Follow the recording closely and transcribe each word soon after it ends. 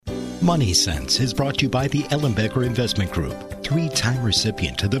Money Sense is brought to you by the Ellenbecker Investment Group, 3-time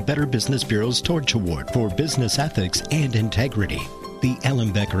recipient to the Better Business Bureau's Torch Award for Business Ethics and Integrity. The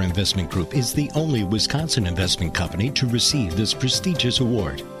Ellenbecker Investment Group is the only Wisconsin investment company to receive this prestigious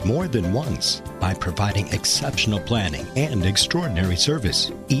award more than once by providing exceptional planning and extraordinary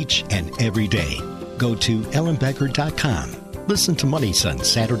service each and every day. Go to ellenbecker.com. Listen to Money Sense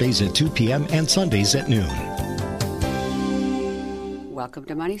Saturdays at 2 p.m. and Sundays at noon. Welcome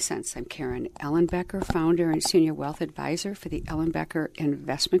to Money Sense. I'm Karen Ellenbecker, founder and senior wealth advisor for the Ellenbecker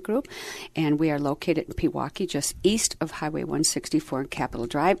Investment Group, and we are located in Pewaukee, just east of Highway 164 and Capitol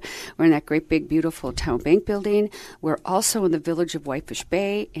Drive. We're in that great, big, beautiful town bank building. We're also in the village of Whitefish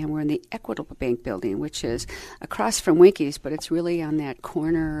Bay, and we're in the Equitable Bank building, which is across from Winkies, but it's really on that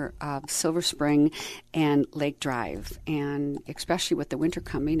corner of Silver Spring and Lake Drive. And especially with the winter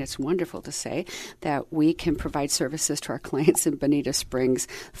coming, it's wonderful to say that we can provide services to our clients in Bonita Springs,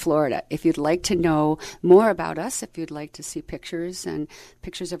 Florida. If you'd like to know more about us, if you'd like to see pictures and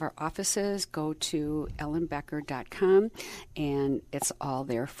pictures of our offices, go to ellenbecker.com, and it's all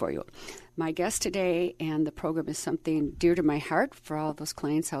there for you. My guest today and the program is something dear to my heart for all those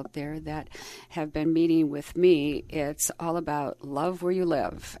clients out there that have been meeting with me. It's all about love where you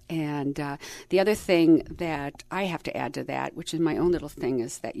live. And the other thing that I have to add to that, which is my own little thing,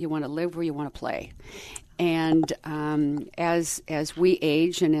 is that you want to live where you want to play. And as we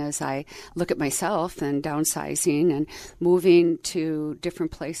age and as I look at myself and downsizing and moving to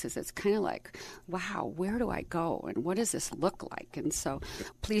different places, it's kind of like, wow, where do I go and what does this look like? And so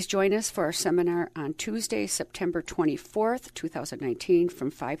please join us for our seminar on Tuesday, September 24th, 2019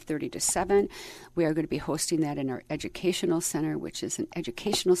 from 5:30 to 7. We are going to be hosting that in our educational center, which is an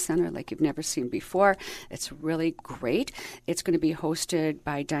educational center like you've never seen before. It's really great. It's going to be hosted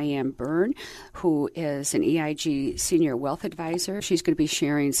by Diane Byrne, who is an EIG senior wealth advisor. She's going to be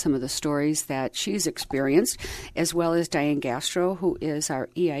sharing some of the stories that she's experienced, as well as Diane Gastro, who is our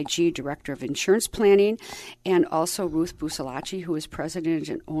EIG director of insurance planning, and also Ruth Busalacchi, who is president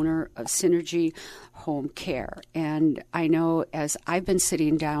and owner of Synergy HomeCare. And I know as I've been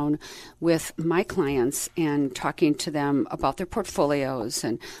sitting down with my clients and talking to them about their portfolios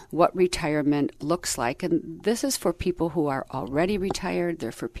and what retirement looks like, and this is for people who are already retired,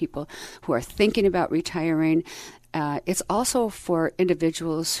 they're for people who are thinking about retiring. It's also for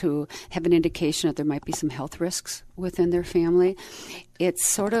individuals who have an indication that there might be some health risks within their family. It's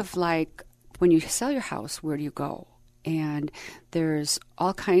sort of like when you sell your house, where do you go? And there's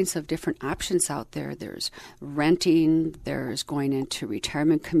all kinds of different options out there. There's renting, there's going into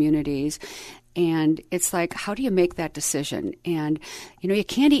retirement communities. And it's like, how do you make that decision? And, you know, you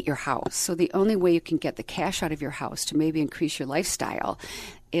can't eat your house. So the only way you can get the cash out of your house to maybe increase your lifestyle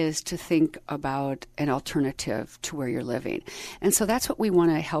is to think about an alternative to where you're living. And so that's what we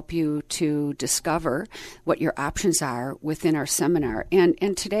want to help you to discover, what your options are within our seminar.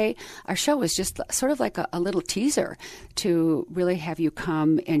 And today, our show is just sort of like a little teaser to really have you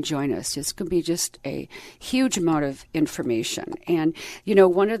come and join us. It's going to be just a huge amount of information. And, you know,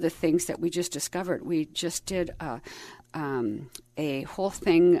 one of the things that we just discovered, we just did a whole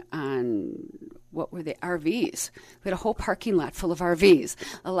thing on what were the RVs. We had a whole parking lot full of RVs.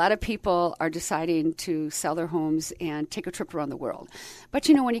 A lot of people are deciding to sell their homes and take a trip around the world. But,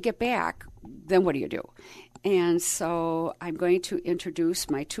 you know, when you get back, then what do you do? And so I'm going to introduce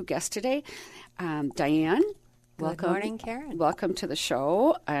my two guests today. Diane. Welcome. Good morning, Karen. Welcome to the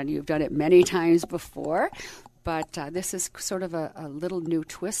show. And you've done it many times before. But this is sort of a little new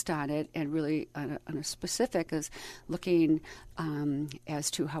twist on it, and really on a specific is looking as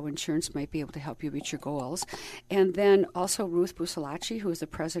to how insurance might be able to help you reach your goals. And then also Ruth Busalacchi, who is the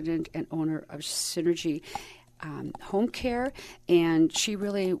president and owner of Synergy HomeCare, and she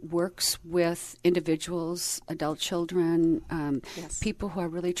really works with individuals, adult children, Yes. people who are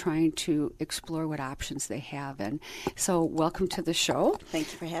really trying to explore what options they have. And so welcome to the show.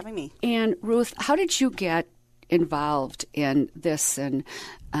 Thank you for having me. And Ruth, how did you get involved in this and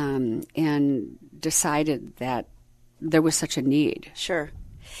decided that there was such a need? Sure.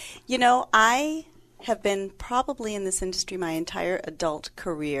 You know, I have been probably in this industry my entire adult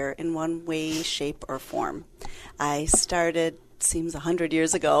career in one way, shape, or form. I started, seems 100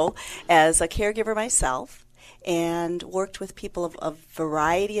 years ago, as a caregiver myself and worked with people of a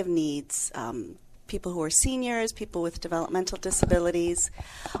variety of needs, people who are seniors, people with developmental disabilities,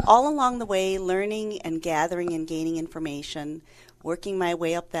 all along the way learning and gathering and gaining information, working my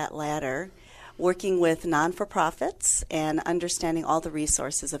way up that ladder, working with non-for-profits and understanding all the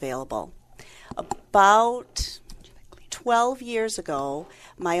resources available. About 12 years ago,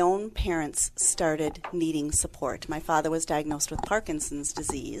 my own parents started needing support. My father was diagnosed with Parkinson's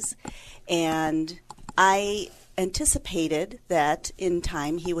disease, and I anticipated that in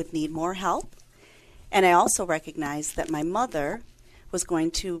time he would need more help. And I also recognized that my mother was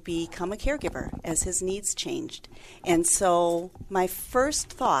going to become a caregiver as his needs changed. And so my first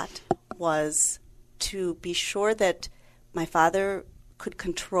thought was to be sure that my father could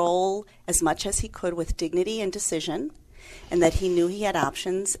control as much as he could with dignity and decision, and that he knew he had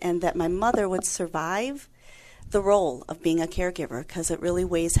options, and that my mother would survive the role of being a caregiver, because it really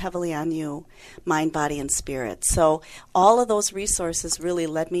weighs heavily on you, mind, body, and spirit. So all of those resources really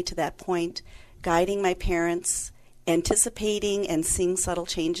led me to that point, guiding my parents, anticipating and seeing subtle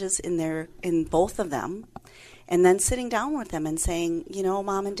changes in both of them, and then sitting down with them and saying, you know,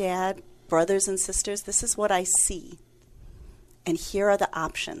 Mom and Dad, brothers and sisters, this is what I see, and here are the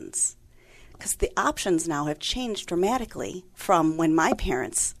options. Because the options now have changed dramatically from when my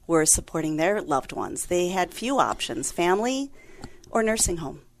parents were supporting their loved ones. They had few options, family or nursing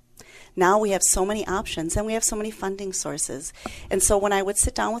home. Now we have so many options, and we have so many funding sources. And so when I would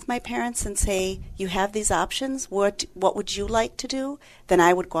sit down with my parents and say, you have these options, what would you like to do? Then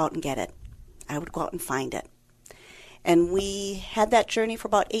I would go out and get it. I would go out and find it. And we had that journey for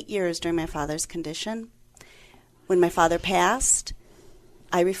about 8 years during my father's condition. When my father passed,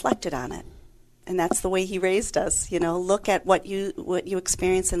 I reflected on it. And that's the way he raised us. You know, look at what you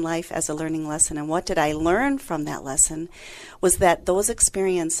experience in life as a learning lesson. And what did I learn from that lesson was that those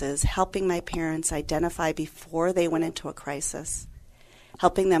experiences, helping my parents identify before they went into a crisis,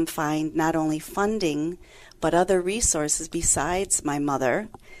 helping them find not only funding, but other resources besides my mother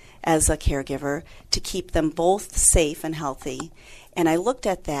as a caregiver to keep them both safe and healthy. And I looked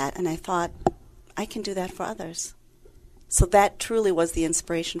at that and I thought, I can do that for others. So that truly was the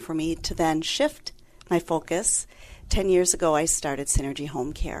inspiration for me to then shift my focus. 10 years ago, I started Synergy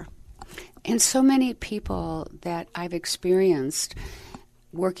HomeCare. And so many people that I've experienced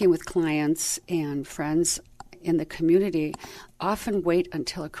working with clients and friends in the community often wait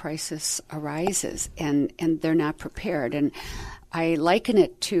until a crisis arises, and they're not prepared. And I liken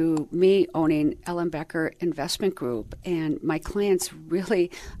it to me owning Ellenbecker Investment Group, and my clients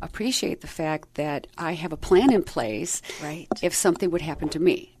really appreciate the fact that I have a plan in place if something would happen to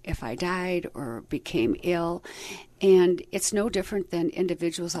me, if I died or became ill. And it's no different than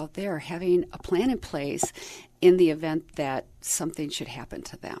individuals out there having a plan in place in the event that something should happen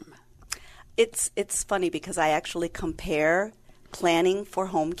to them. It's funny because I actually compare planning for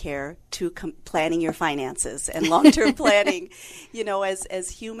home care to planning your finances and long-term planning. You know, as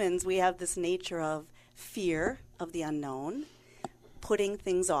humans, we have this nature of fear of the unknown, putting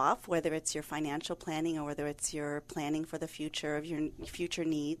things off, whether it's your financial planning or whether it's your planning for the future of your future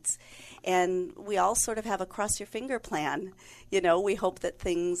needs. And we all sort of have a cross-your-finger plan. You know, we hope that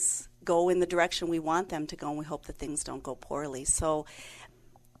things go in the direction we want them to go, and we hope that things don't go poorly. So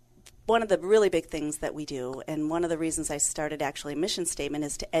one of the really big things that we do, and one of the reasons I started actually a mission statement,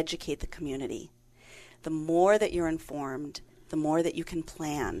 is to educate the community. The more that you're informed, the more that you can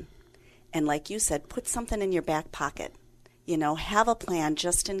plan. And like you said, put something in your back pocket. You know, have a plan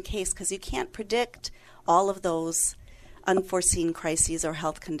just in case, because you can't predict all of those unforeseen crises or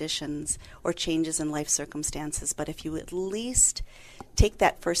health conditions or changes in life circumstances. But if you at least take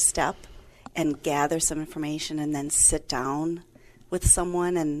that first step and gather some information and then sit down with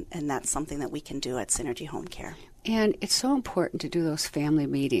someone, and that's something that we can do at Synergy HomeCare. And it's so important to do those family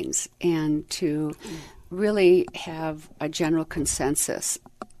meetings and to really have a general consensus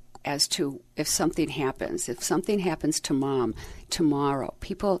as to if something happens to Mom tomorrow.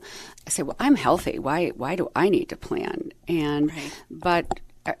 People say, well, I'm healthy. Why do I need to plan? And but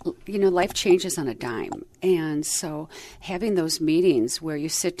you know, life changes on a dime. And so having those meetings where you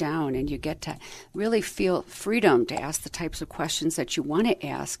sit down and you get to really feel freedom to ask the types of questions that you want to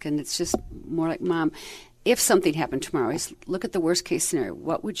ask. And it's just more like, Mom, if something happened tomorrow, look at the worst case scenario.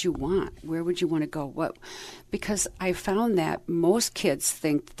 What would you want? Where would you want to go? Because I found that most kids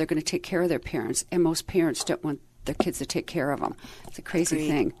think they're going to take care of their parents, and most parents don't want their kids to take care of them. It's a crazy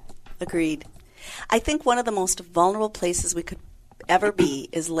thing. Agreed. I think one of the most vulnerable places we could ever be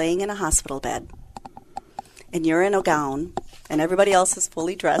is laying in a hospital bed, and you're in a gown, and everybody else is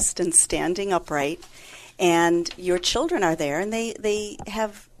fully dressed and standing upright, and your children are there, and they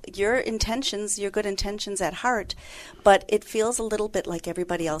have your intentions, your good intentions at heart, but it feels a little bit like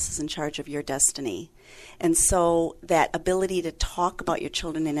everybody else is in charge of your destiny. And so that ability to talk about your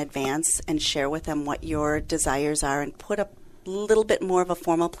children in advance and share with them what your desires are and put a little bit more of a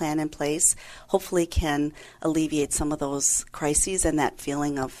formal plan in place hopefully can alleviate some of those crises and that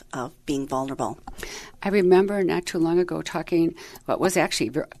feeling of being vulnerable. I remember not too long ago talking, well, it was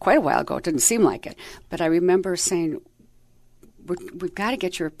actually quite a while ago, it didn't seem like it, but I remember saying, we've got to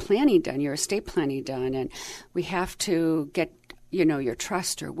get your planning done, your estate planning done, and we have to get your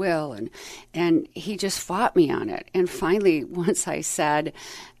trust or will, and he just fought me on it. And finally, once I said,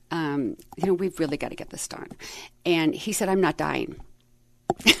 we've really got to get this done. And he said, I'm not dying.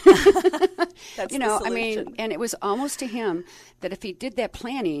 That's the solution. I mean, and it was almost to him that if he did that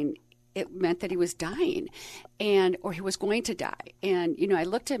planning, it meant that he was dying or he was going to die. And, I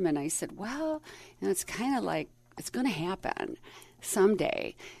looked at him and I said, well, it's kind of like it's going to happen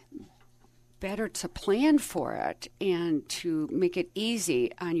someday. Better to plan for it and to make it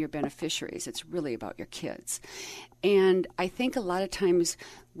easy on your beneficiaries. It's really about your kids. And I think a lot of times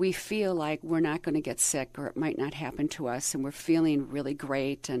we feel like we're not going to get sick or it might not happen to us, and we're feeling really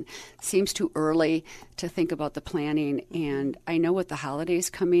great, and it seems too early to think about the planning. And I know with the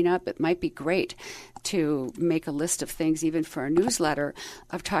holidays coming up, it might be great to make a list of things, even for a newsletter,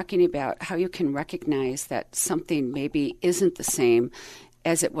 of talking about how you can recognize that something maybe isn't the same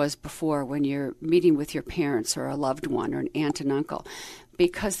as it was before when you're meeting with your parents or a loved one or an aunt and uncle,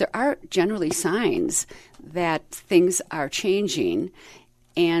 because there are generally signs that things are changing,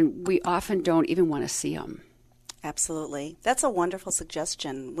 and we often don't even want to see them. Absolutely. That's a wonderful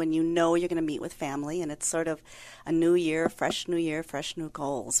suggestion when you're going to meet with family and it's sort of a new year, fresh new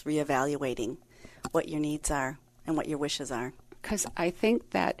goals, reevaluating what your needs are and what your wishes are. Because I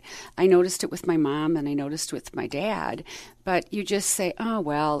think that I noticed it with my mom and I noticed it with my dad, but you just say, oh,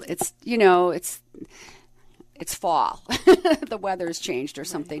 well, it's fall. The weather's changed or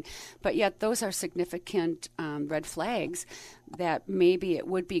something. Right. But yet those are significant red flags that maybe it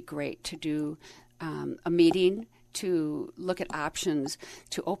would be great to do a meeting, to look at options,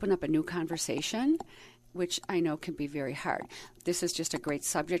 to open up a new conversation, which I know can be very hard. This is just a great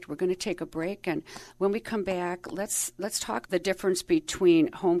subject. We're going to take a break, and when we come back, let's talk the difference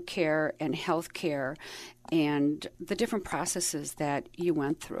between home care and health care and the different processes that you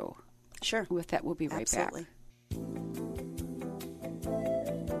went through. Sure. With that, we'll be right Absolutely. back.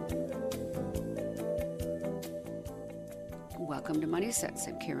 Welcome to Money Sense.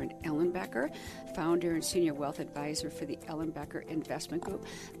 I'm Karen Ellenbecker, founder and senior wealth advisor for the Ellenbecker Investment Group.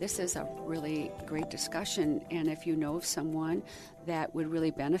 This is a really great discussion, and if you know of someone that would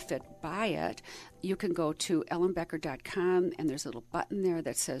really benefit by it, you can go to ellenbecker.com, and there's a little button there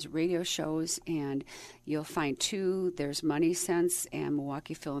that says radio shows, and you'll find two. There's Money Sense and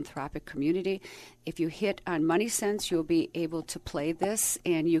Milwaukee Philanthropic Community. If you hit on Money Sense, you'll be able to play this,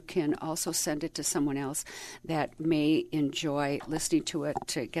 and you can also send it to someone else that may enjoy listening to it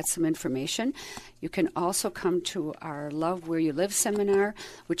to get some information. You can also come to our Love Where You Live seminar,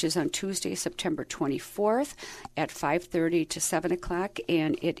 which is on Tuesday, September 24th at 5:30 to 7 o'clock,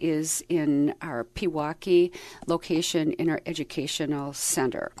 and it is in our Pewaukee location in our educational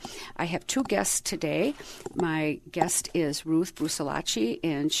center. I have two guests today. My guest is Ruth Busalacchi,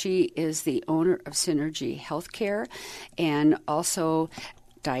 and she is the owner of Synergy HomeCare, and also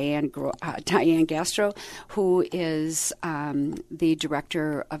Diane Gastro, who is the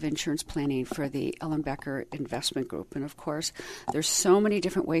Director of Insurance Planning for the Ellenbecker Investment Group. And, of course, there's so many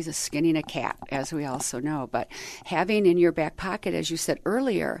different ways of skinning a cat, as we also know. But having in your back pocket, as you said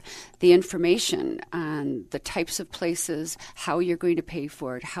earlier, the information on the types of places, how you're going to pay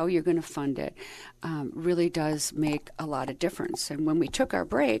for it, how you're going to fund it, really does make a lot of difference. And when we took our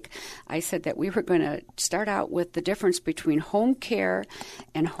break, I said that we were going to start out with the difference between home care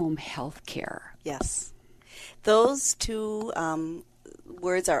and home health care. Yes. Those two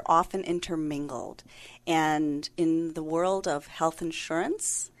words are often intermingled. And in the world of health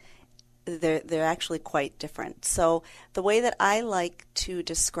insurance, they're actually quite different. So the way that I like to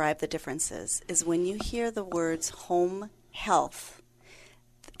describe the differences is when you hear the words home health,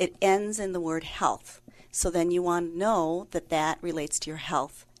 it ends in the word health. So then you want to know that that relates to your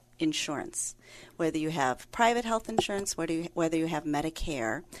health insurance, whether you have private health insurance, whether you have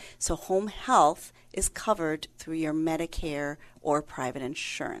Medicare. So home health is covered through your Medicare or private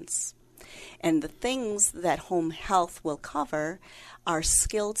insurance. And the things that home health will cover are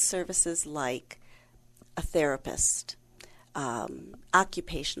skilled services like a therapist,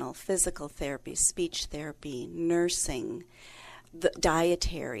 occupational, physical therapy, speech therapy, nursing, the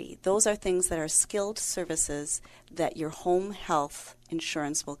dietary. Those are things that are skilled services that your home health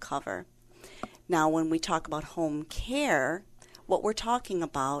insurance will cover. Now, when we talk about home care, what we're talking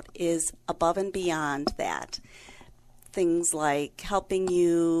about is above and beyond that. Things like helping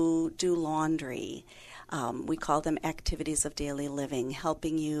you do laundry, We call them activities of daily living,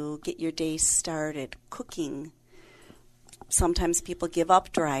 helping you get your day started, cooking. Sometimes people give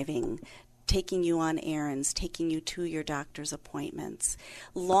up driving, taking you on errands, taking you to your doctor's appointments,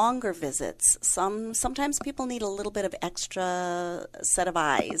 longer visits. Sometimes people need a little bit of extra set of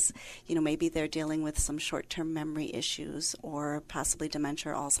eyes. Maybe they're dealing with some short-term memory issues or possibly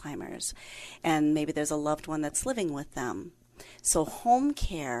dementia or Alzheimer's, and maybe there's a loved one that's living with them. So home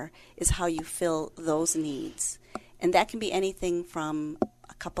care is how you fill those needs, and that can be anything from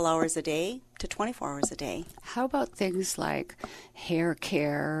a couple hours a day to 24 hours a day. How about things like hair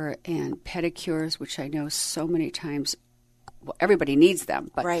care and pedicures, which I know so many times everybody needs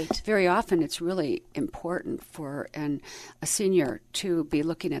them, but right. Very often it's really important for a senior to be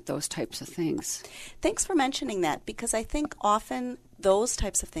looking at those types of things. Thanks for mentioning that, because I think often those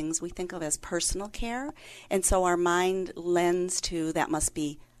types of things we think of as personal care, and so our mind lends to that must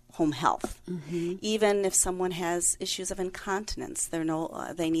be home health. Mm-hmm. Even if someone has issues of incontinence,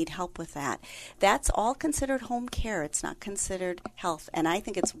 they need help with that. That's all considered home care. It's not considered health. And I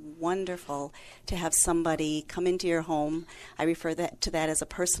think it's wonderful to have somebody come into your home. I refer to that as a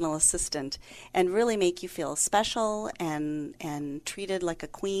personal assistant, and really make you feel special and treated like a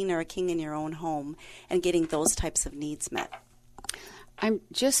queen or a king in your own home, and getting those types of needs met. I'm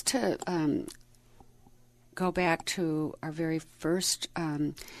just to go back to our very first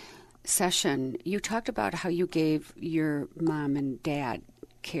session. You talked about how you gave your mom and dad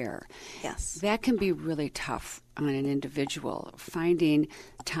care. Yes. That can be really tough on an individual, finding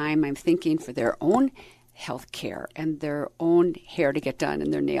time, I'm thinking, for their own health care and their own hair to get done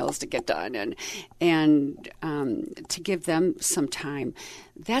and their nails to get done and to give them some time.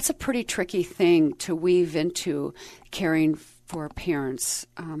 That's a pretty tricky thing to weave into caring for parents.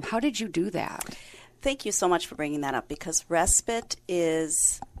 How did you do that? Thank you so much for bringing that up, because respite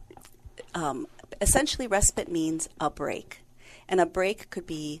is essentially respite means a break. And a break could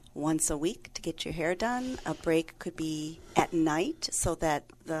be once a week to get your hair done. A break could be at night so that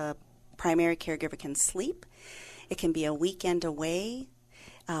the primary caregiver can sleep. It can be a weekend away.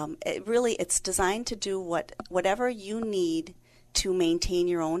 It's designed to do whatever you need to maintain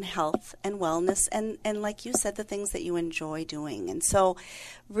your own health and wellness, and like you said, the things that you enjoy doing. And so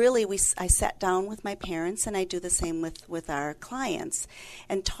really I sat down with my parents, and I do the same with our clients,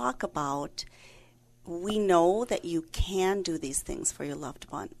 and talk about, we know that you can do these things for your loved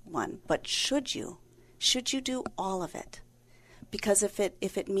one, but should you do all of it? Because if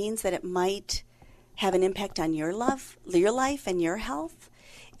it means that it might have an impact on your life and your health,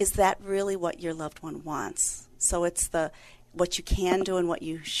 is that really what your loved one wants? So it's what you can do and what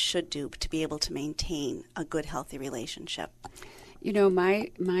you should do to be able to maintain a good, healthy relationship.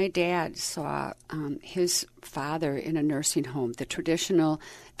 My dad saw his father in a nursing home, the traditional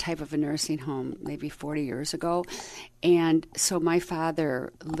type of a nursing home, maybe 40 years ago. And so my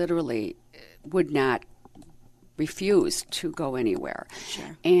father literally would not refuse to go anywhere.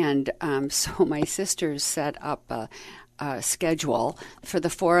 Sure. And so my sisters set up a schedule for the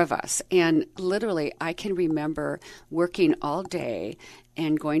four of us. And literally, I can remember working all day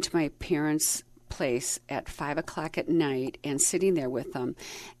and going to my parents' place at 5 o'clock at night and sitting there with them,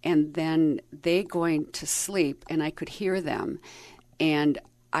 and then they going to sleep, and I could hear them. And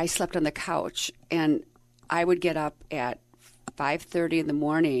I slept on the couch, and I would get up at 5:30 in the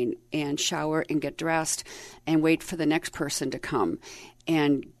morning and shower and get dressed and wait for the next person to come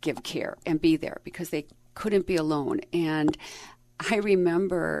and give care and be there, because they couldn't be alone. And I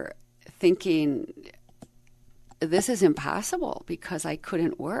remember thinking, this is impossible, because I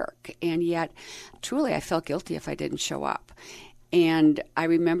couldn't work. And yet, truly, I felt guilty if I didn't show up. And I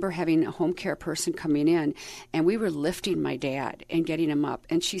remember having a home care person coming in, and we were lifting my dad and getting him up.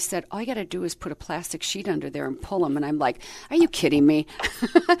 And she said, all you got to do is put a plastic sheet under there and pull him. And I'm like, are you kidding me?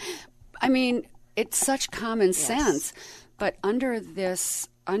 I mean, it's such common sense. But under this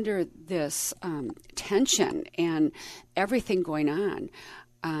tension and everything going on,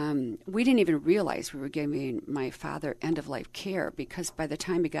 we didn't even realize we were giving my father end-of-life care, because by the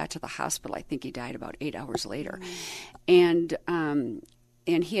time he got to the hospital, I think he died about 8 hours later. And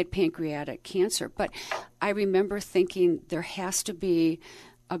he had pancreatic cancer. But I remember thinking there has to be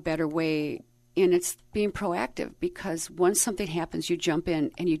a better way, and it's being proactive, because once something happens, you jump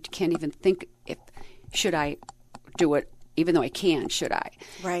in and you can't even think, should I do it? Even though I can, should I?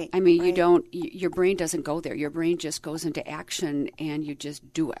 Right. I mean, you don't. Your brain doesn't go there. Your brain just goes into action, and you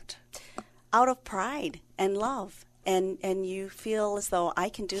just do it out of pride and love, and you feel as though I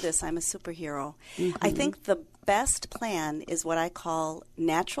can do this. I'm a superhero. Mm-hmm. I think the best plan is what I call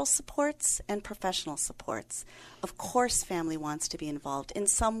natural supports and professional supports. Of course, family wants to be involved in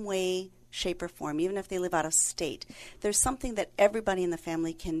some way, shape, or form, even if they live out of state. There's something that everybody in the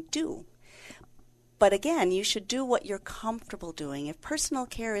family can do. But again, you should do what you're comfortable doing. If personal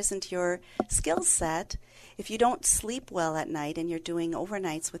care isn't your skill set, if you don't sleep well at night and you're doing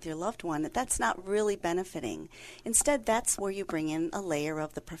overnights with your loved one, that's not really benefiting. Instead, that's where you bring in a layer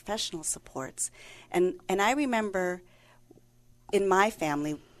of the professional supports. And I remember in my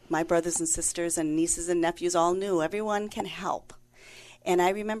family, my brothers and sisters and nieces and nephews all knew everyone can help. And I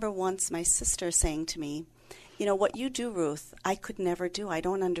remember once my sister saying to me, you know, what you do, Ruth, I could never do. I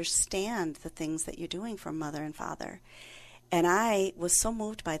don't understand the things that you're doing for mother and father. And I was so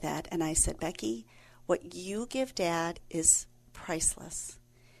moved by that. And I said, Becky, what you give Dad is priceless.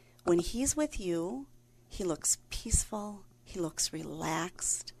 When he's with you, he looks peaceful. He looks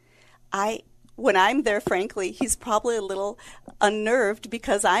relaxed. When I'm there, frankly, he's probably a little unnerved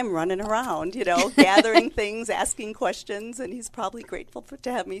because I'm running around, you know, gathering things, asking questions, and he's probably grateful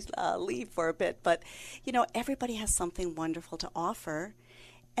to have me leave for a bit. But, you know, everybody has something wonderful to offer,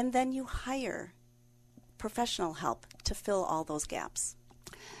 and then you hire professional help to fill all those gaps.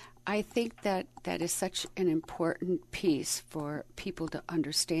 I think that is such an important piece for people to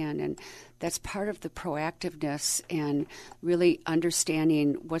understand, and that's part of the proactiveness and really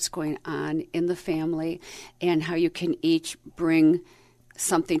understanding what's going on in the family and how you can each bring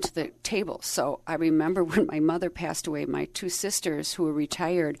something to the table. So I remember when my mother passed away, my two sisters who were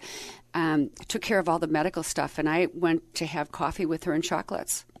retired took care of all the medical stuff, and I went to have coffee with her and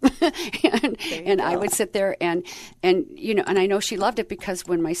chocolates. and I would sit there and you know, and I know she loved it because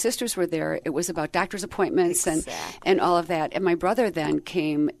when my sisters were there, it was about doctor's appointments and all of that. And my brother then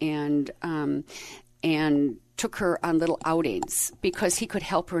came and took her on little outings because he could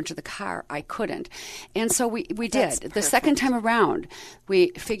help her into the car. I couldn't. And so we did. The second time around,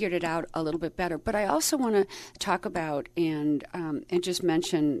 we figured it out a little bit better. But I also want to talk about and just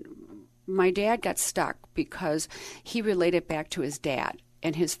mention my dad got stuck because he related back to his dad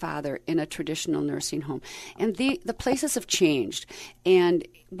and his father in a traditional nursing home. And the places have changed. And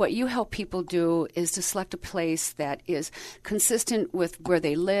what you help people do is to select a place that is consistent with where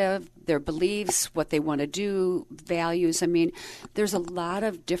they live, their beliefs, what they want to do, values. I mean, there's a lot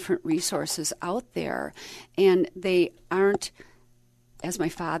of different resources out there, and they aren't, as my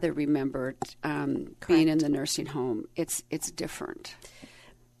father remembered, being in the nursing home. It's different.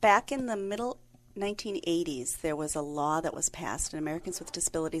 Back in the middle 1980s, there was a law that was passed, an Americans with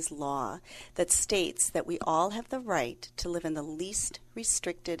Disabilities law, that states that we all have the right to live in the least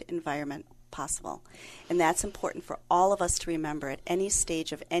restricted environment possible. And that's important for all of us to remember at any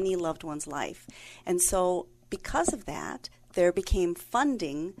stage of any loved one's life. And so because of that, there became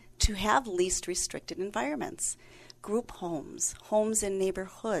funding to have least restricted environments. Group homes, homes in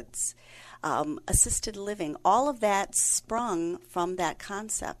neighborhoods, assisted living, all of that sprung from that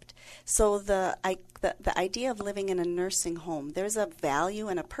concept. So the idea of living in a nursing home, there's a value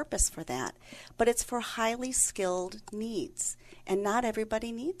and a purpose for that, but it's for highly skilled needs, and not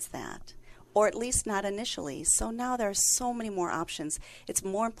everybody needs that, or at least not initially. So now there are so many more options. It's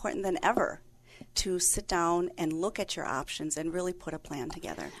more important than ever to sit down and look at your options and really put a plan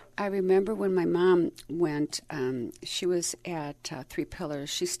together. I remember when my mom went, she was at Three Pillars.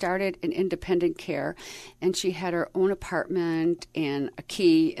 She started in independent care, and she had her own apartment and a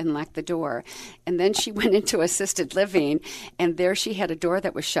key and locked the door. And then she went into assisted living, and there she had a door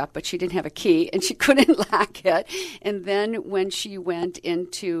that was shut, but she didn't have a key, and she couldn't lock it. And then when she went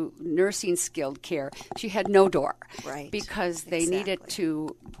into nursing skilled care, she had no door, right? Because they needed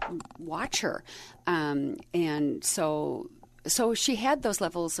to watch her. And so she had those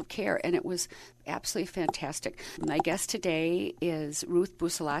levels of care, and it was absolutely fantastic. My guest today is Ruth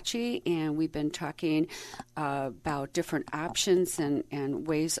Busalacchi, and we've been talking about different options and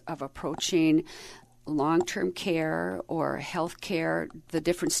ways of approaching long-term care or health care, the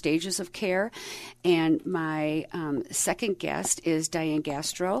different stages of care. And my second guest is Diane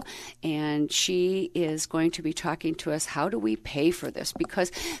Gastro, and she is going to be talking to us, how do we pay for this?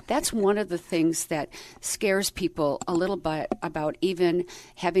 Because that's one of the things that scares people a little bit about even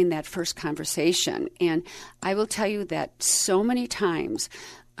having that first conversation. And I will tell you that so many times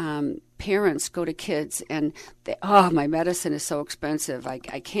parents go to kids and they, my medicine is so expensive. I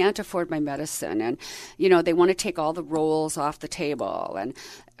can't afford my medicine. And, you know, they want to take all the rolls off the table. And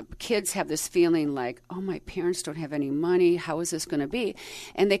kids have this feeling like, my parents don't have any money. How is this going to be?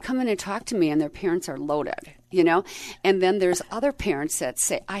 And they come in and talk to me, and their parents are loaded, you know. And then there's other parents that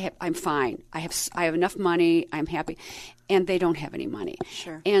say, I'm fine. I have enough money. I'm happy. And they don't have any money.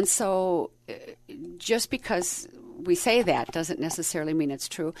 Sure. And so just because we say that doesn't necessarily mean it's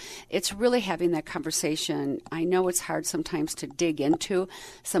true. It's really having that conversation. I know it's hard sometimes to dig into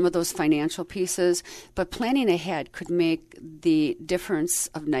some of those financial pieces, but planning ahead could make the difference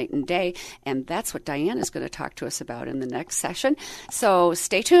of night and day, and that's what Diane is going to talk to us about in the next session. So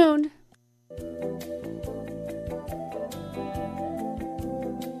stay tuned.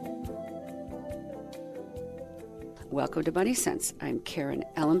 Welcome to Money Sense. I'm Karen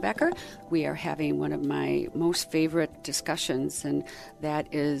Ellenbecker. We are having one of my most favorite discussions, and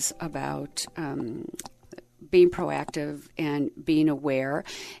that is about being proactive and being aware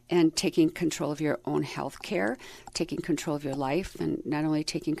and taking control of your own health care, taking control of your life, and not only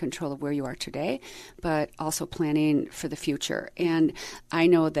taking control of where you are today, but also planning for the future. And I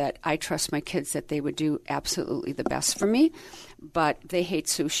know that I trust my kids that they would do absolutely the best for me, but they hate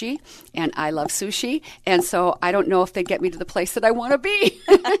sushi, and I love sushi, and so I don't know if they get me to the place that I want to be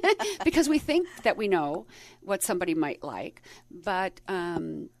because we think that we know what somebody might like, but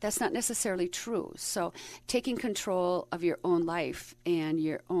that's not necessarily true. So taking control of your own life and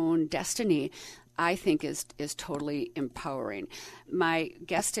your own destiny, I think is totally empowering. My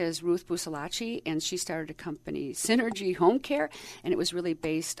guest is Ruth Busalacchi, and she started a company, Synergy HomeCare, and it was really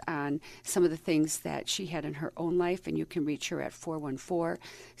based on some of the things that she had in her own life, and you can reach her at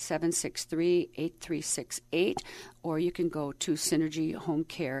 414-763-8368, or you can go to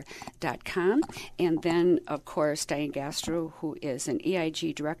synergyhomecare.com. And then, of course, Diane Gastro, who is an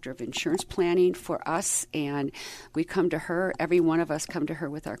EIG Director of Insurance Planning for us, and we come to her, every one of us come to her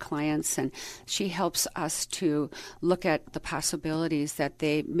with our clients, and she helps us to look at the possibilities that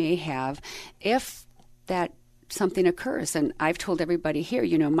they may have if that something occurs. And I've told everybody here,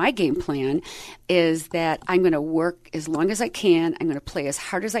 my game plan is that I'm going to work as long as I can, I'm going to play as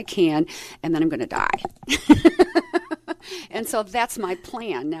hard as I can, and then I'm going to die. And so that's my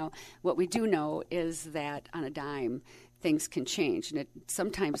plan. Now, what we do know is that on a dime, things can change, and it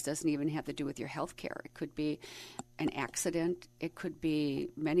sometimes doesn't even have to do with your health care. It could be an accident. It could be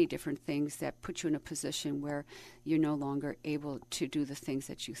many different things that put you in a position where you're no longer able to do the things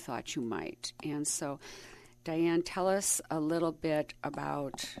that you thought you might. And so, Diane, tell us a little bit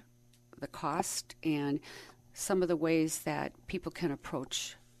about the cost and some of the ways that people can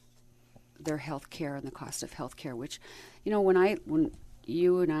approach their health care and the cost of health care, which, when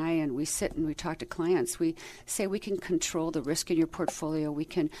you and I, and we sit and we talk to clients, we say we can control the risk in your portfolio. We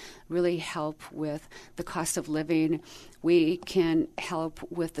can really help with the cost of living. We can help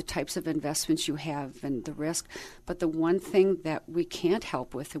with the types of investments you have and the risk. But the one thing that we can't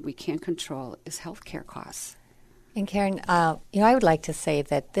help with and we can't control is healthcare costs. And Karen, I would like to say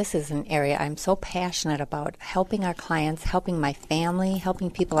that this is an area I'm so passionate about, helping our clients, helping my family, helping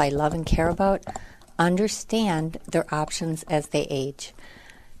people I love and care about understand their options as they age.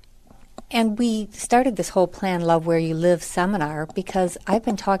 And we started this whole Plan Love Where You Live seminar because I've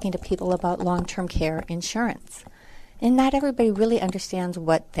been talking to people about long-term care insurance. And not everybody really understands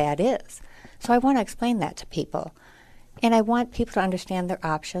what that is. So I want to explain that to people. And I want people to understand their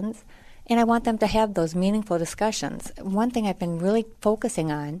options, and I want them to have those meaningful discussions. One thing I've been really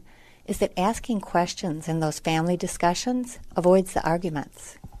focusing on is that asking questions in those family discussions avoids the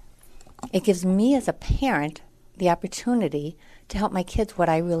arguments. It gives me as a parent the opportunity to help my kids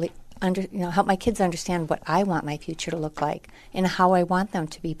help my kids understand what I want my future to look like and how I want them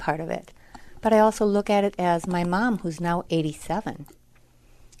to be part of it. But I also look at it as my mom, who's now 87.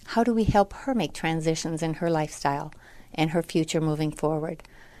 How do we help her make transitions in her lifestyle and her future moving forward?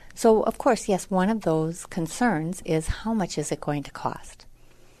 So, of course, yes, one of those concerns is how much is it going to cost?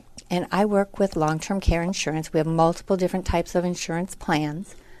 And I work with long-term care insurance. We have multiple different types of insurance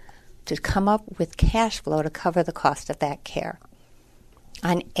plans to come up with cash flow to cover the cost of that care.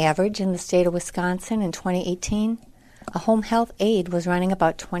 On average, in the state of Wisconsin in 2018, a home health aide was running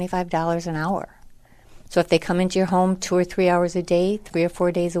about $25 an hour. So if they come into your home 2 or 3 hours a day, 3 or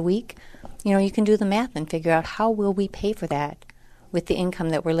 4 days a week, you can do the math and figure out how will we pay for that with the income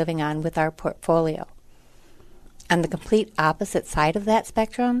that we're living on with our portfolio. On the complete opposite side of that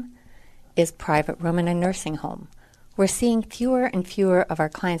spectrum is private room in a nursing home. We're seeing fewer and fewer of our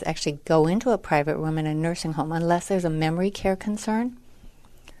clients actually go into a private room in a nursing home unless there's a memory care concern.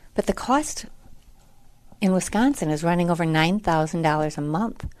 But the cost in Wisconsin is running over $9,000 a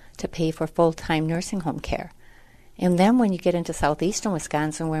month to pay for full-time nursing home care. And then when you get into southeastern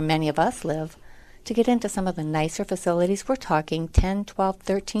Wisconsin, where many of us live, to get into some of the nicer facilities, we're talking $10,000,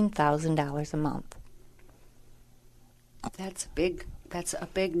 $12,000, $13,000 a month. That's big. That's a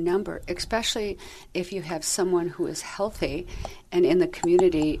big number, especially if you have someone who is healthy and in the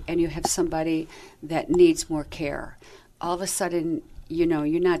community and you have somebody that needs more care. All of a sudden, you're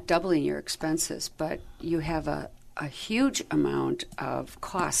not doubling your expenses, but you have a a huge amount of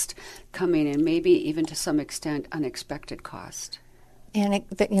cost coming in, maybe even to some extent unexpected cost. And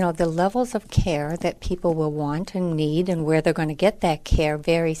the levels of care that people will want and need and where they're going to get that care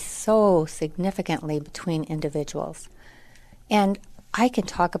vary so significantly between individuals. And I can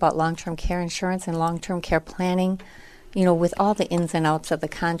talk about long-term care insurance and long-term care planning, with all the ins and outs of the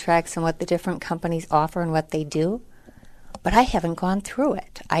contracts and what the different companies offer and what they do. But I haven't gone through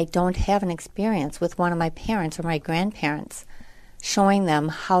it. I don't have an experience with one of my parents or my grandparents showing them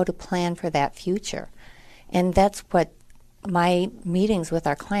how to plan for that future. And that's what my meetings with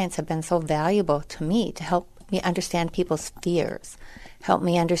our clients have been so valuable to me, to help me understand people's fears, help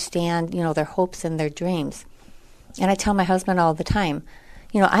me understand, their hopes and their dreams. And I tell my husband all the time,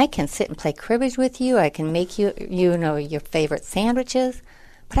 I can sit and play cribbage with you, I can make you, your favorite sandwiches,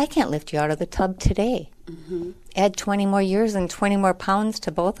 but I can't lift you out of the tub today. Mm-hmm. Add 20 more years and 20 more pounds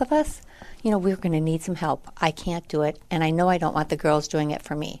to both of us, we're going to need some help. I can't do it, and I know I don't want the girls doing it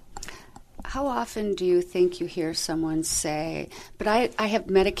for me. How often do you think you hear someone say, but I have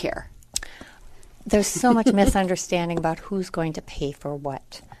Medicare? There's so much misunderstanding about who's going to pay for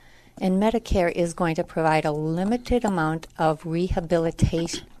what. And Medicare is going to provide a limited amount of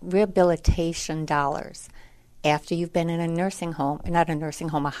rehabilitation dollars after you've been in a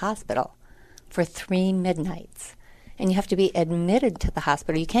hospital, for 3 midnights. And you have to be admitted to the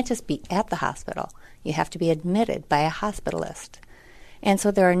hospital. You can't just be at the hospital. You have to be admitted by a hospitalist. And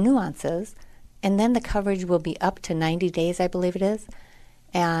so there are nuances, and then the coverage will be up to 90 days, I believe it is,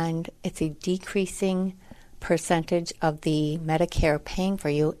 and it's a decreasing percentage of the Medicare paying for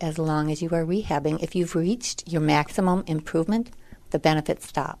you as long as you are rehabbing. If you've reached your maximum improvement, the benefits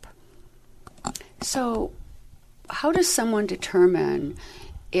stop. So how does someone determine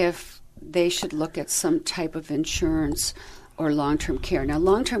if they should look at some type of insurance or long-term care? Now,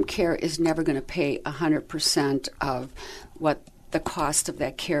 long-term care is never going to pay 100% of what the cost of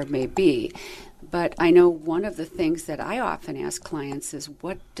that care may be. But I know one of the things that I often ask clients is,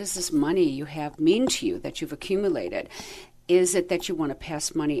 what does this money you have mean to you that you've accumulated? Is it that you want to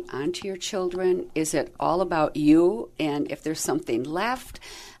pass money on to your children? Is it all about you? And if there's something left,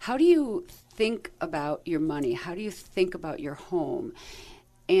 how do you think about your money? How do you think about your home?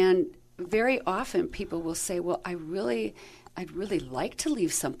 And very often people will say, well, I'd really like to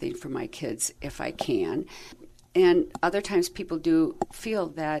leave something for my kids if I can. And other times people do feel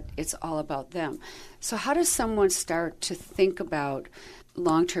that it's all about them. So how does someone start to think about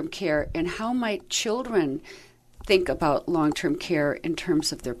long-term care, and how might children think about long-term care in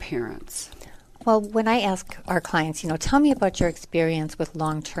terms of their parents? Well, when I ask our clients, tell me about your experience with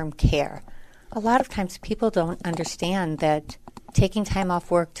long-term care, a lot of times people don't understand that taking time off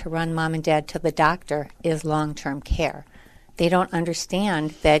work to run mom and dad to the doctor is long-term care. They don't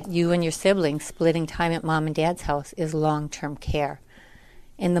understand that you and your siblings splitting time at mom and dad's house is long-term care.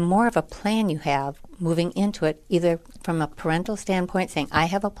 And the more of a plan you have moving into it, either from a parental standpoint saying, I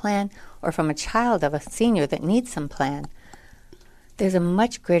have a plan, or from a child of a senior that needs some plan, there's a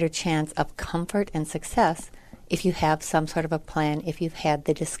much greater chance of comfort and success if you have some sort of a plan, if you've had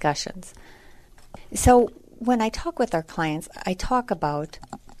the discussions. So when I talk with our clients, I talk about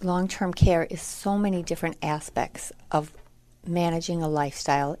long-term care is so many different aspects of managing a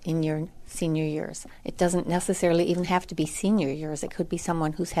lifestyle in your senior years. It doesn't necessarily even have to be senior years. It could be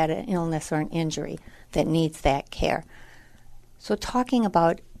someone who's had an illness or an injury that needs that care. So talking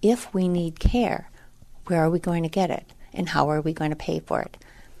about, if we need care, where are we going to get it, and how are we going to pay for it?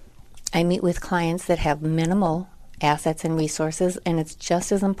 I meet with clients that have minimal assets and resources, and it's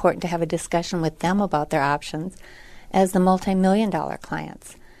just as important to have a discussion with them about their options as the multi-million-dollar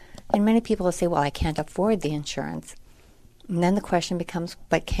clients. And many people will say, well, I can't afford the insurance. And then the question becomes,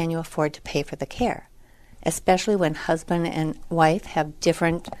 but can you afford to pay for the care? Especially when husband and wife have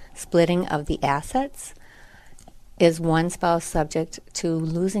different splitting of the assets. Is one spouse subject to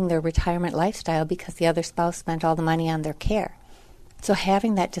losing their retirement lifestyle because the other spouse spent all the money on their care? So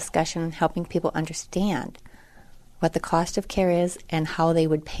having that discussion and helping people understand what the cost of care is and how they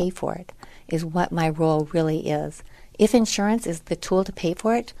would pay for it is what my role really is. If insurance is the tool to pay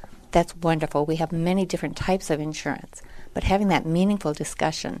for it, that's wonderful. We have many different types of insurance. But having that meaningful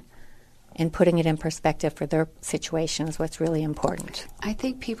discussion and putting it in perspective for their situation is what's really important. I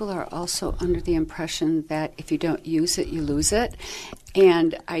think people are also under the impression that if you don't use it, you lose it.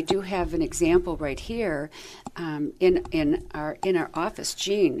 And I do have an example right here in our office,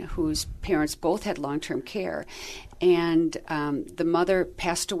 Jean, whose parents both had long-term care. And the mother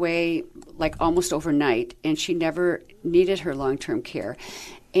passed away like almost overnight, and she never needed her long-term care.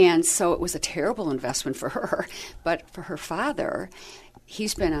 And so it was a terrible investment for her. But for her father,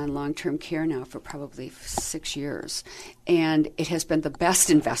 he's been on long-term care now for probably 6 years, and it has been the best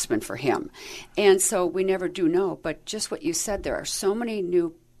investment for him. And so we never do know, but just what you said, there are so many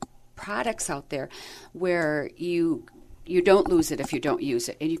new products out there where you don't lose it if you don't use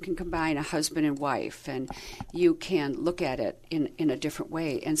it, and you can combine a husband and wife, and you can look at it in a different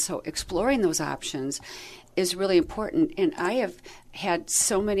way. And so exploring those options is really important. And I have had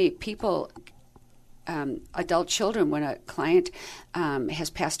so many people, adult children, when a client has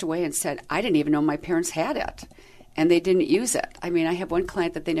passed away and said, I didn't even know my parents had it, and they didn't use it. I mean, I have one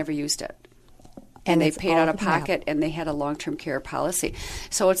client that they never used it. And they paid out of pocket, and they had a long-term care policy.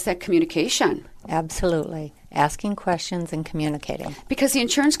 So it's that communication. Absolutely. Asking questions and communicating. Because the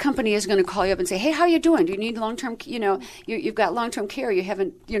insurance company is going to call you up and say, hey, how are you doing? Do you need long-term, you've got long-term care. You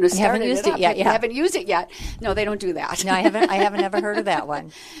haven't, started used it yet. You haven't used it yet. No, they don't do that. No, I haven't ever heard of that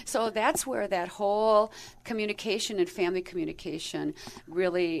one. So that's where that whole communication and family communication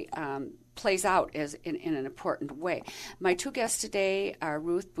really plays out as in an important way. My two guests today are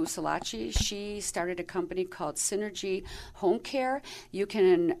Ruth Busalacchi. She started a company called Synergy HomeCare. You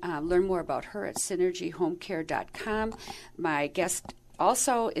can learn more about her at synergyhomecare.com. My guest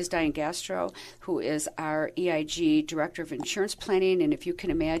also is Diane Gastro, who is our EIG Director of Insurance Planning. And if you can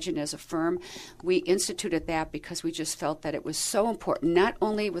imagine, as a firm, we instituted that because we just felt that it was so important, not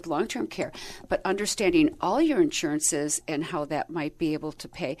only with long-term care, but understanding all your insurances and how that might be able to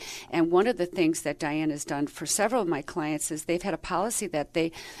pay. And one of the things that Diane has done for several of my clients is they've had a policy that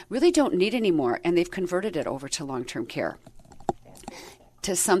they really don't need anymore, and they've converted it over to long-term care,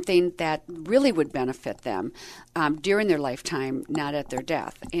 to something that really would benefit them during their lifetime, not at their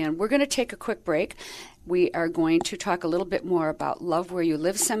death. And we're going to take a quick break. We are going to talk a little bit more about Love Where You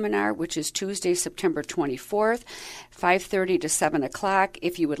Live seminar, which is Tuesday, September 24th, 5:30 to 7 o'clock.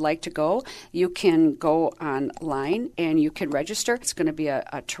 If you would like to go, you can go online and you can register. It's going to be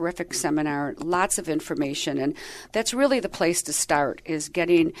a terrific seminar, lots of information, and that's really the place to start, is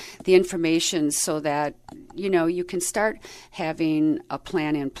getting the information so that you can start having a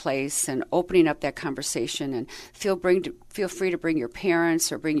plan in place and opening up that conversation, and feel free to bring your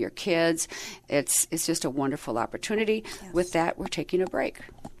parents or bring your kids. It's just a wonderful opportunity. Yes. With that, we're taking a break.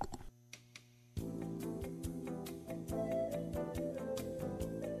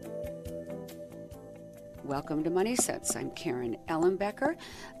 Welcome to Money Sense. I'm Karen Ellenbecker.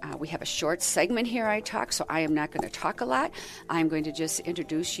 We have a short segment here I talk, so I am not going to talk a lot. I'm going to just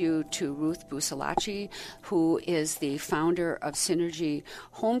introduce you to Ruth Busalacchi, who is the founder of Synergy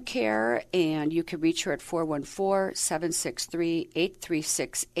HomeCare, and you can reach her at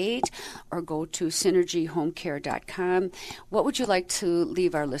 414-763-8368 or go to synergyhomecare.com. What would you like to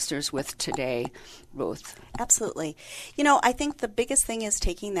leave our listeners with today, Ruth? Absolutely. I think the biggest thing is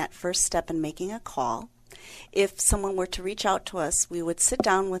taking that first step and making a call. If someone were to reach out to us, we would sit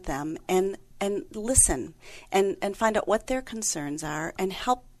down with them and listen and find out what their concerns are and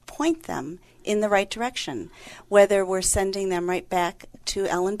help point them in the right direction, whether we're sending them right back to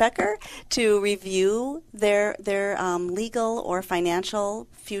Ellenbecker to review their legal or financial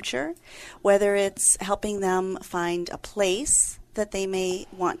future, whether it's helping them find a place that they may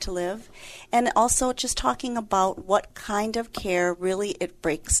want to live, and also just talking about what kind of care really it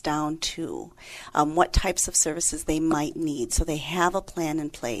breaks down to, what types of services they might need, so they have a plan in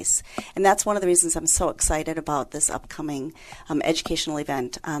place. And that's one of the reasons I'm so excited about this upcoming educational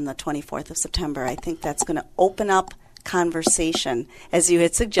event on the 24th of September. I think that's going to open up conversation, as you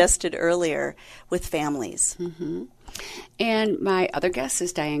had suggested earlier, with families. Mm-hmm. And my other guest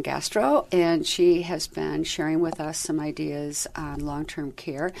is Diane Gastro, and she has been sharing with us some ideas on long-term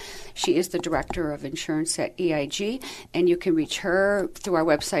care. She is the Director of Insurance at EIG, and you can reach her through our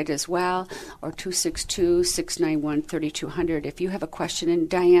website as well, or 262-691-3200 if you have a question. And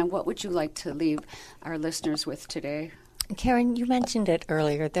Diane, what would you like to leave our listeners with today? Karen, you mentioned it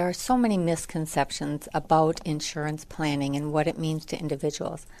earlier. There are so many misconceptions about insurance planning and what it means to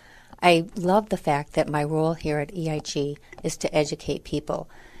individuals. I love the fact that my role here at EIG is to educate people.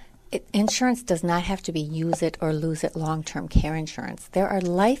 Insurance does not have to be use it or lose it long-term care insurance. There are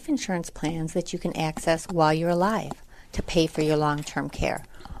life insurance plans that you can access while you're alive to pay for your long-term care.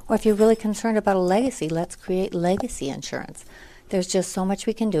 Or if you're really concerned about a legacy, let's create legacy insurance. There's just so much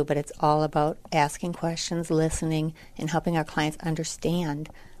we can do, but it's all about asking questions, listening, and helping our clients understand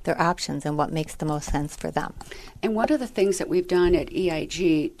their options and what makes the most sense for them. And one of the things that we've done at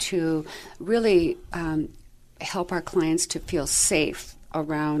EIG to really help our clients to feel safe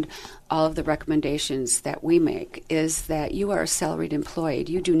around all of the recommendations that we make is that you are a salaried employee.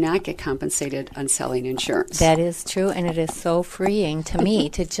 You do not get compensated on selling insurance. That is true, and it is so freeing to me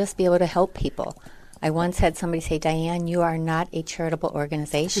to just be able to help people I once had somebody say, Diane, you are not a charitable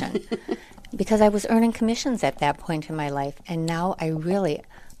organization. Because I was earning commissions at that point in my life. And now I really,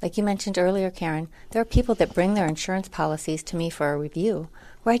 like you mentioned earlier, Karen, there are people that bring their insurance policies to me for a review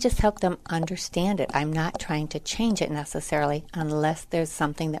where I just help them understand it. I'm not trying to change it necessarily unless there's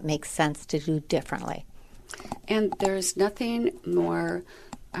something that makes sense to do differently. And there's nothing more,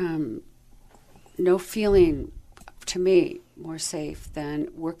 no feeling to me more safe than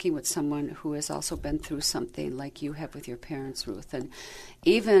working with someone who has also been through something like you have with your parents, Ruth. And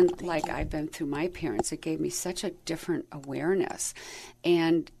even like I've been through my parents, it gave me such a different awareness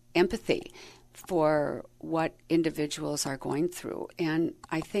and empathy for what individuals are going through. And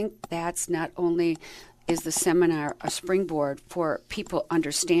I think that's not only is the seminar a springboard for people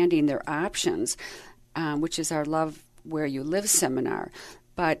understanding their options, which is our Love Where You Live seminar,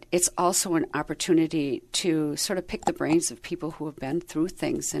 but it's also an opportunity to sort of pick the brains of people who have been through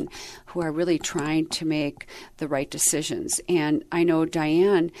things and who are really trying to make the right decisions. And I know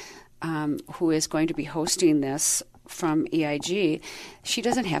Diane, who is going to be hosting this from EIG, she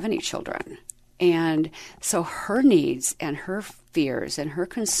doesn't have any children. And so her needs and her fears and her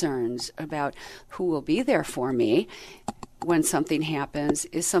concerns about who will be there for me when something happens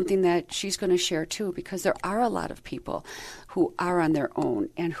is something that she's going to share too, because there are a lot of people who are on their own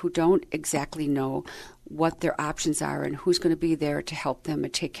and who don't exactly know what their options are and who's going to be there to help them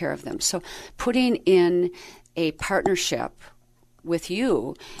and take care of them. So putting in a partnership with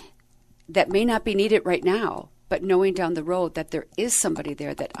you that may not be needed right now, but knowing down the road that there is somebody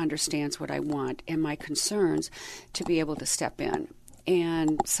there that understands what I want and my concerns to be able to step in.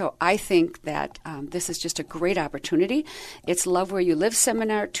 And so I think that this is just a great opportunity. It's Love Where You Live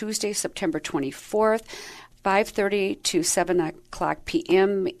seminar, Tuesday, September 24th, 5:30 to 7 o'clock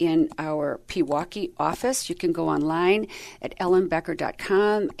p.m. in our Pewaukee office. You can go online at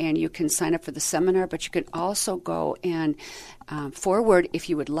ellenbecker.com and you can sign up for the seminar, but you can also go and forward, if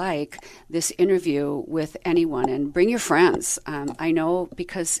you would like, this interview with anyone and bring your friends. I know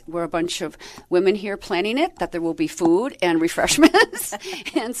because we're a bunch of women here planning it that there will be food and refreshments.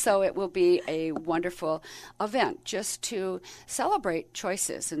 And so it will be a wonderful event just to celebrate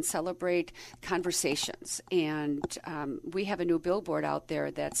choices and celebrate conversations. And we have a new billboard out there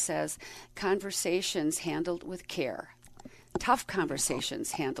that says, conversations handled with care. Tough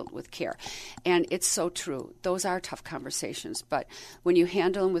conversations handled with care. And it's so true. Those are tough conversations. But when you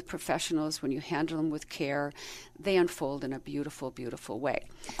handle them with professionals, when you handle them with care, they unfold in a beautiful, beautiful way.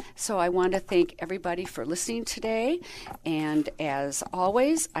 So I want to thank everybody for listening today. And as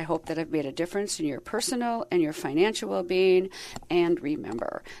always, I hope that I've made a difference in your personal and your financial well-being. And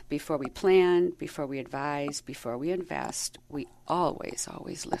remember, before we plan, before we advise, before we invest, we always,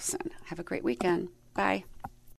 always listen. Have a great weekend. Bye.